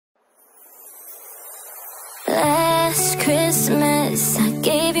Last Christmas I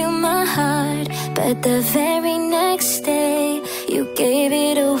gave you my heart, but the very next day you gave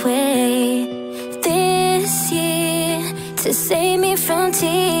it away. This year, to save me from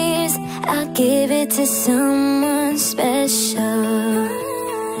tears, I'll give it to someone special.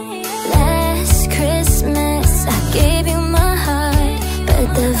 Last Christmas I gave you my heart, but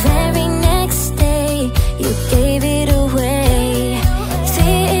the very next day you gave it away.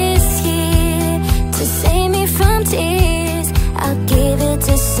 This year, to save me from tears, I'll give it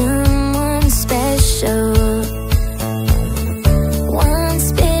to someone special.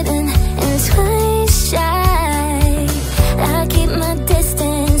 Once bitten and twice shy, I keep my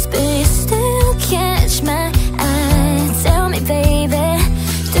distance, but you still catch my eye. Tell me, baby,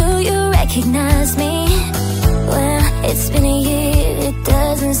 do you recognize me? Well, it's been a year, it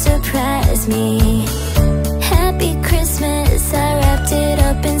doesn't surprise me. Happy Christmas, I wrapped it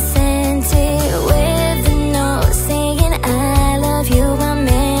up and sent it with a note saying I love you, I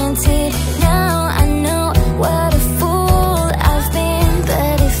meant it. Now I know what a fool I've been,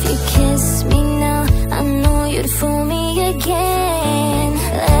 but if you kiss me now, I know you'd fool me again.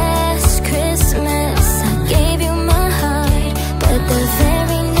 Last Christmas I gave you my heart, but the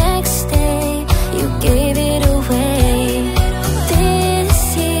very next day you gave it away. This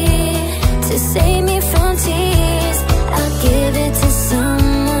year, to save me from tears, I'll give it to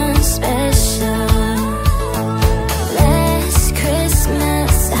someone special. Last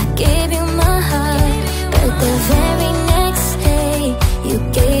Christmas I gave you my heart, but the very next day you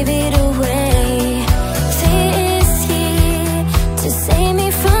gave it away. This year, to save me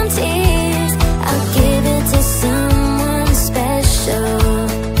from tears, I'll give it to someone special.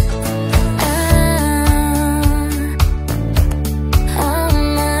 Oh,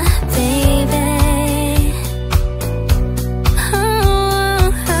 my baby.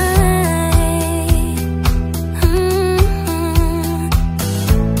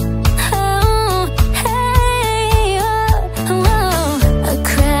 Oh, hey, a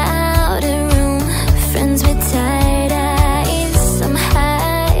crowded room, friends with tired eyes. I'm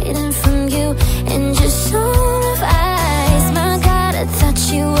hiding from you and just soul of eyes. My God, I thought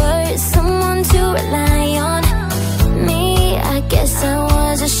you were someone to rely on. Me, I guess I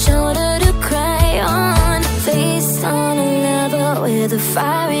was a shoulder to cry on. Face on a level where the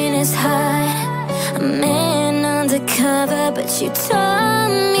fire in his heart. A man undercover, but you tore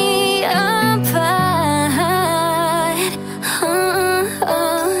me apart.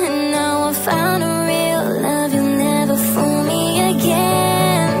 And now I found a real love, you'll never fool me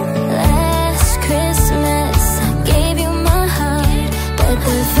again. Last Christmas I gave you my heart, but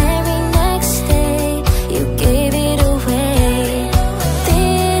the very next day you gave it away.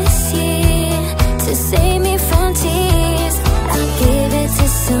 This year, to save me from tears, I'll give it to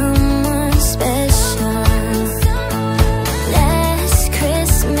someone special. Last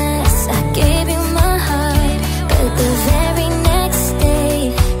Christmas I gave you my heart, but the very next day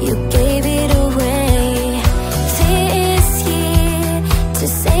you gave it away. This year, to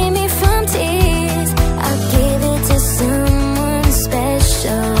save me from tears, I'll give it to someone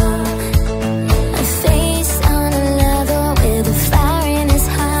special. A face on a level with a fire in his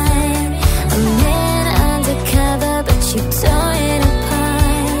heart. A man undercover, but you tore it apart.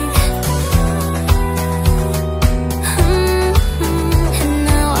 And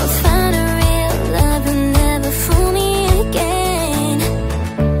now I found a real love, you'll never fool me again.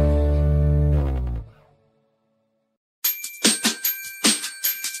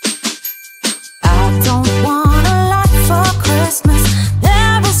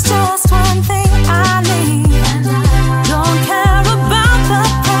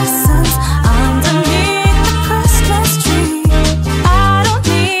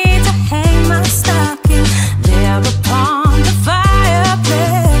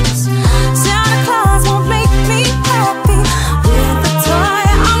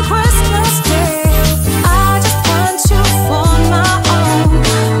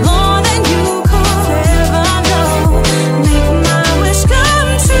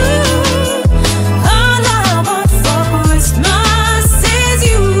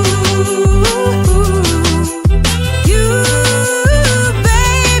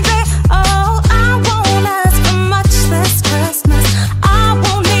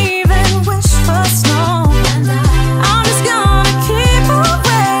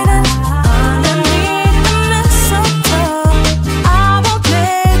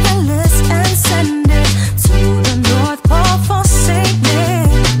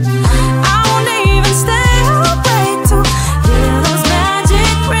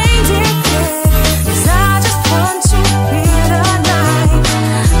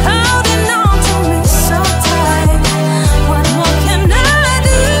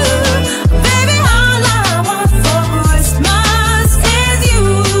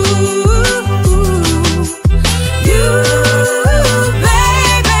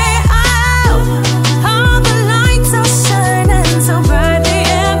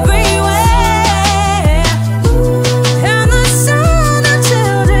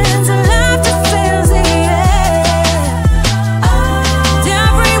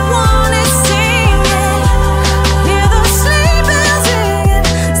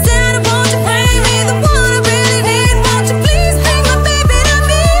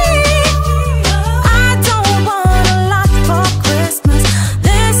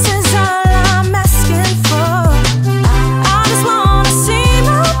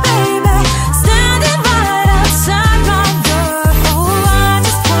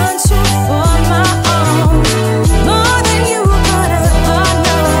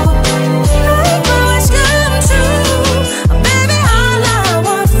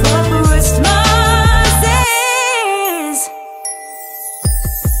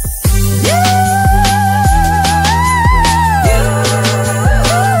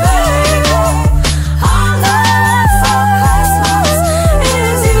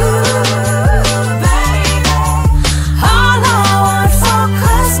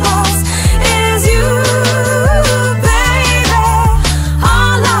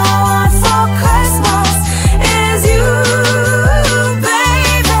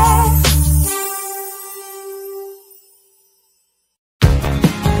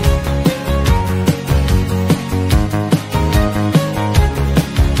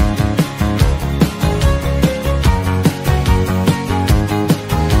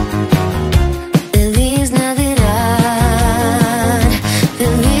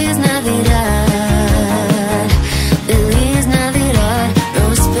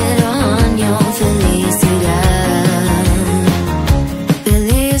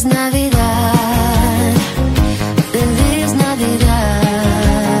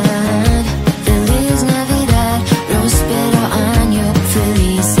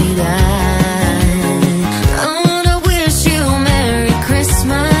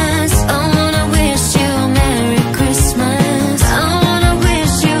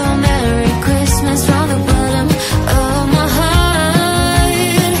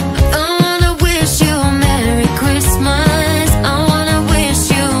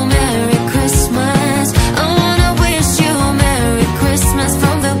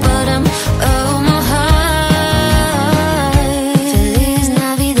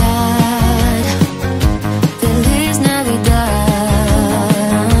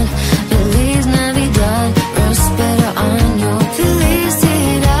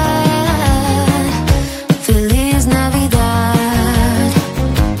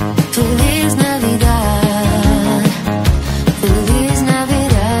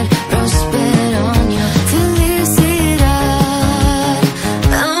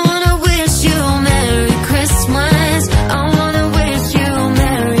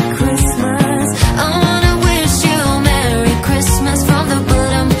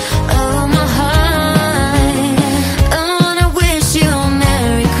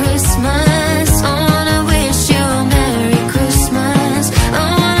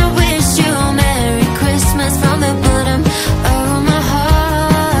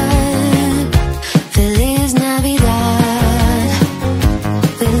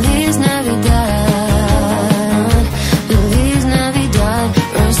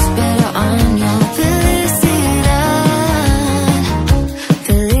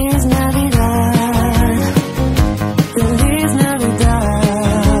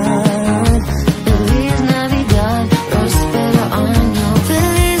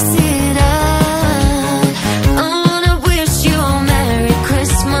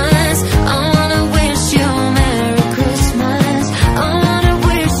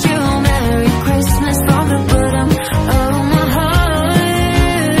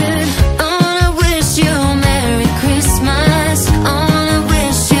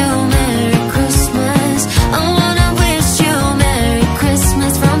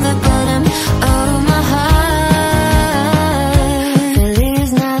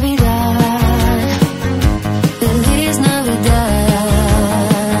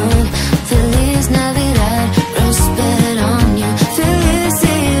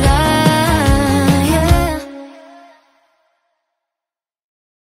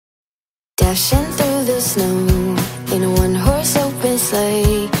 dashing through the snow in a one-horse open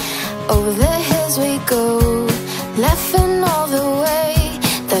sleigh. Over the hills we go, laughing all the way.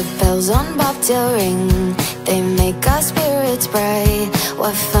 The bells on bobtail ring, they make our spirits bright.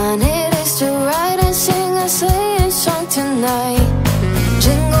 What fun it is to ride and sing a sleighing song tonight.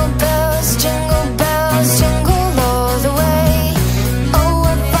 Jingle bells, jingle all the way. Oh,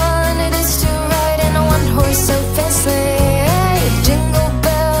 what fun it is to ride in a one-horse open sleigh. Jingle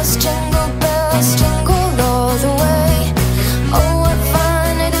bells, jingle all the way. Oh, what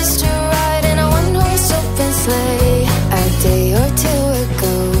fun it is to ride in a one-horse open sleigh. A day or two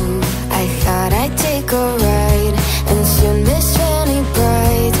ago, I thought I'd take a ride, and soon Miss Fanny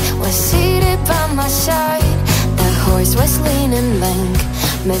Bright was seated by my side. The horse was lean and lank,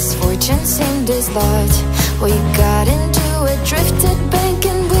 misfortune seemed his lot. We got into a drifted bank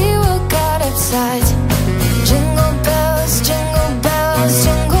and we were got upside. Jingle bells, jingle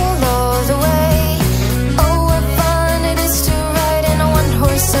all the way. Oh, what fun it is to ride in a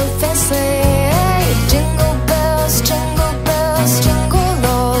one-horse open sleigh. Jingle bells, jingle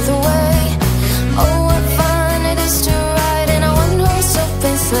all the way. Oh, what fun it is to ride in a one-horse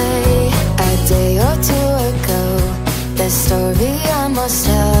open sleigh. A day or two ago, the story I must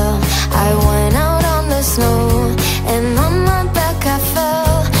tell. I went out on the snow, and on my back I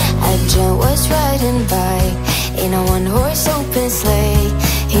fell. A gent was riding by in a one-horse open sleigh.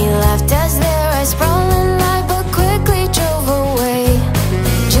 He laughed as their eyes sprawling light, but quickly drove away.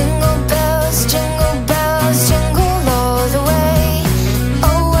 Jingle bells, jingle all the way.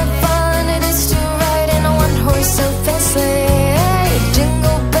 Oh, what fun it is to ride in a one-horse open sleigh.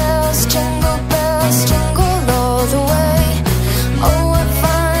 Jingle bells, jingle all the way. Oh, what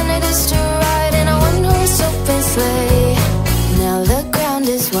fun it is to ride in a one-horse open sleigh. Now the ground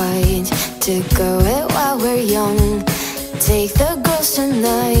is white to go it while we're young. Take the girls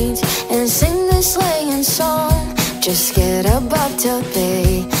tonight and sing this sleighing song. Just get a bobtail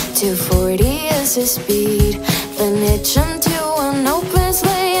bay, 240 is the speed. Then hitch 'em to an open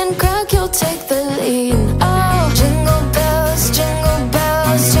sleigh and crack, you'll take the lead. Oh, jingle bells, jingle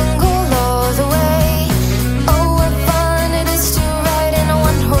all the way. Oh, what fun it is to ride in a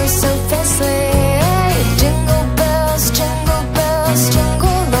one-horse open sleigh. Jingle bells, jingle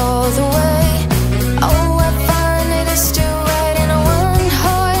all the way. Oh, what fun it is to ride in a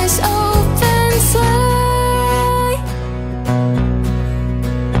one-horse open sleigh.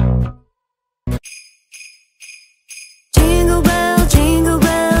 Jingle bell,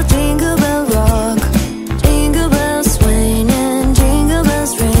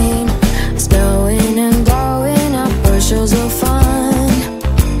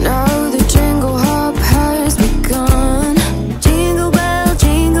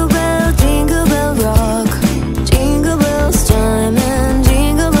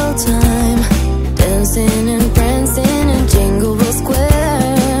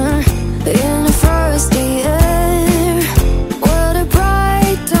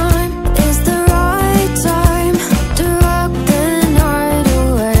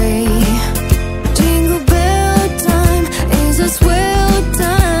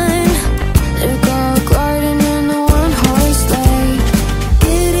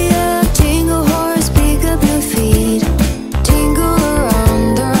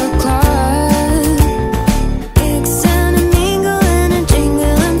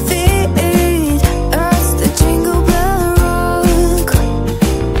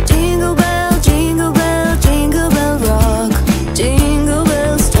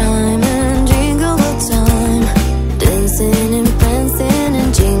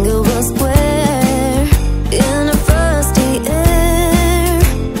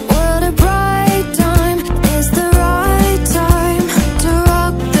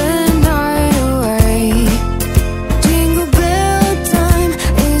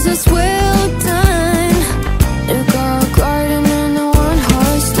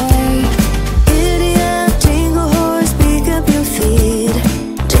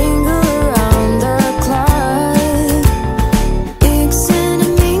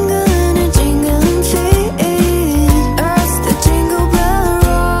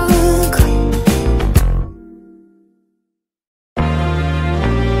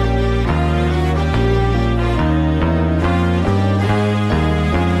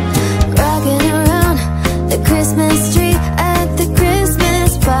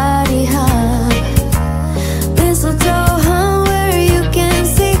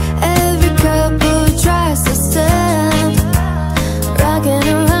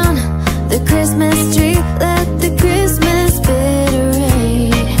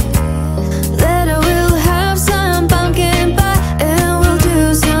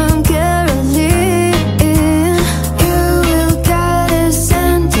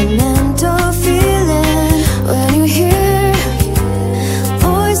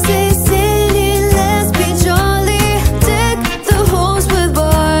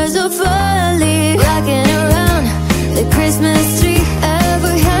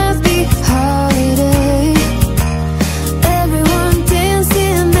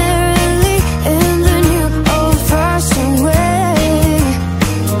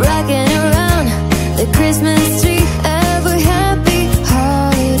 Christmas tree. Every happy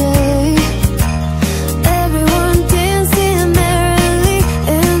holiday, everyone dancing merrily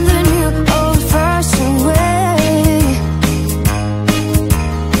in the new old-fashioned way.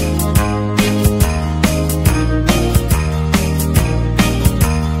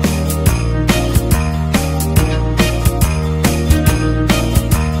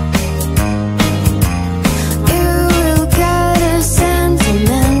 You will get a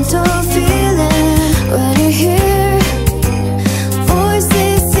sentimental feeling when you hear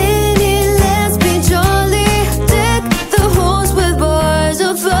voices singing, let's be jolly. Deck the halls with bars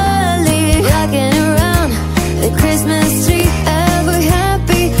of holly, rocking around the Christmas tree. Every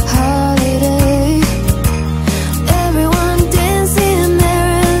happy holiday, everyone dancing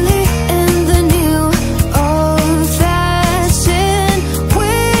merrily in the new old-fashioned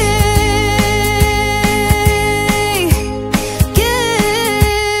way. Yeah.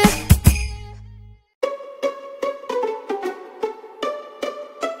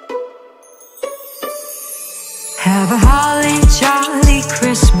 Have a holly jolly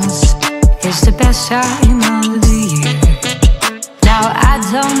Christmas. It's the best time of the year. Now I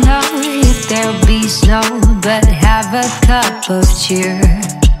don't know if there'll be snow, but have a cup of cheer.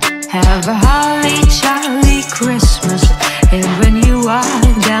 Have a holly jolly Christmas. And when you walk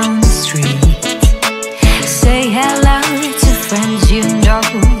down the street, say hello to friends you know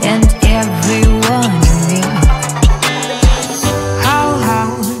and everyone you meet. How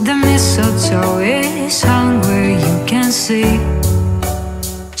the mistletoe is hung where you can see.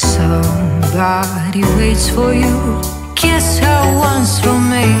 Somebody waits for you. Kiss her once for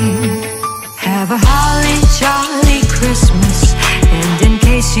me. Have a holly jolly Christmas. And in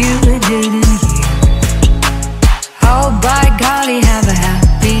case you didn't hear, oh by golly, have a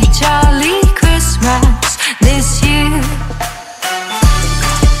happy jolly Christmas this year.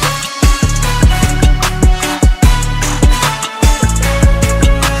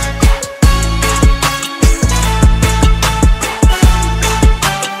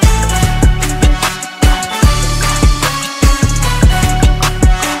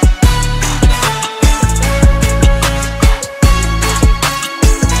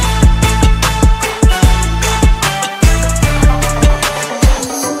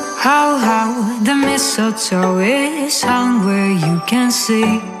 How the mistletoe is hung where you can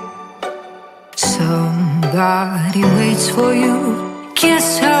see. Somebody waits for you.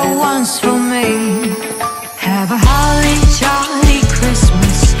 Kiss her once for me. Have a holly jolly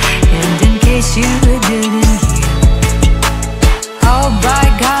Christmas. And in case you didn't hear, oh by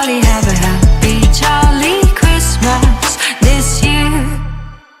golly, have a happy jolly Christmas this year.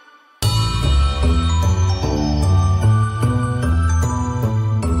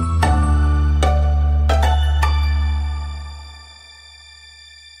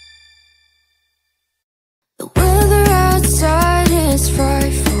 The weather outside is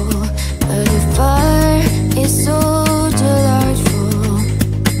frightful, but the fire is so delightful.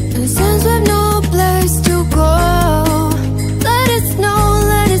 And since we've no place to go, let it snow,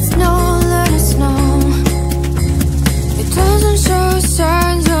 let it snow, let it snow. It doesn't show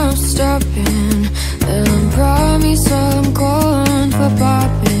signs of stopping, then promise I'm going for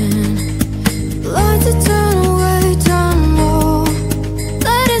popping. Lights are turn away down low.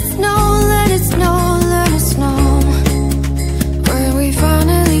 Let it snow, let it snow, let it snow. When we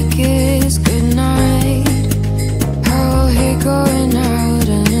finally kiss goodnight, I'll hear going out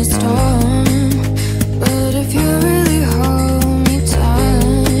in a storm. But if you really hold me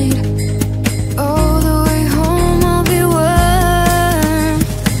tight, all the way home I'll be warm.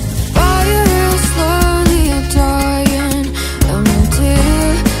 Fire is slowly dying, and my dear,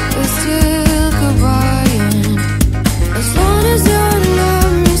 we're still goodbying. As long as you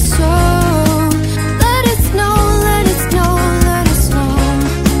love me so, let it snow, let it snow, let it snow.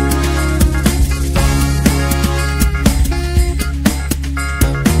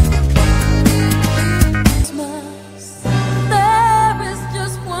 Christmas, there is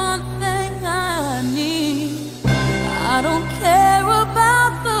just one thing I need. I don't care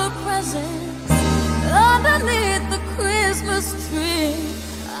about the presents underneath the Christmas tree.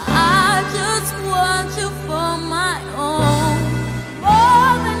 I just want you for my own,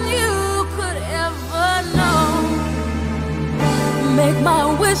 more than you could ever know. Make my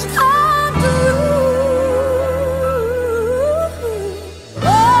wish come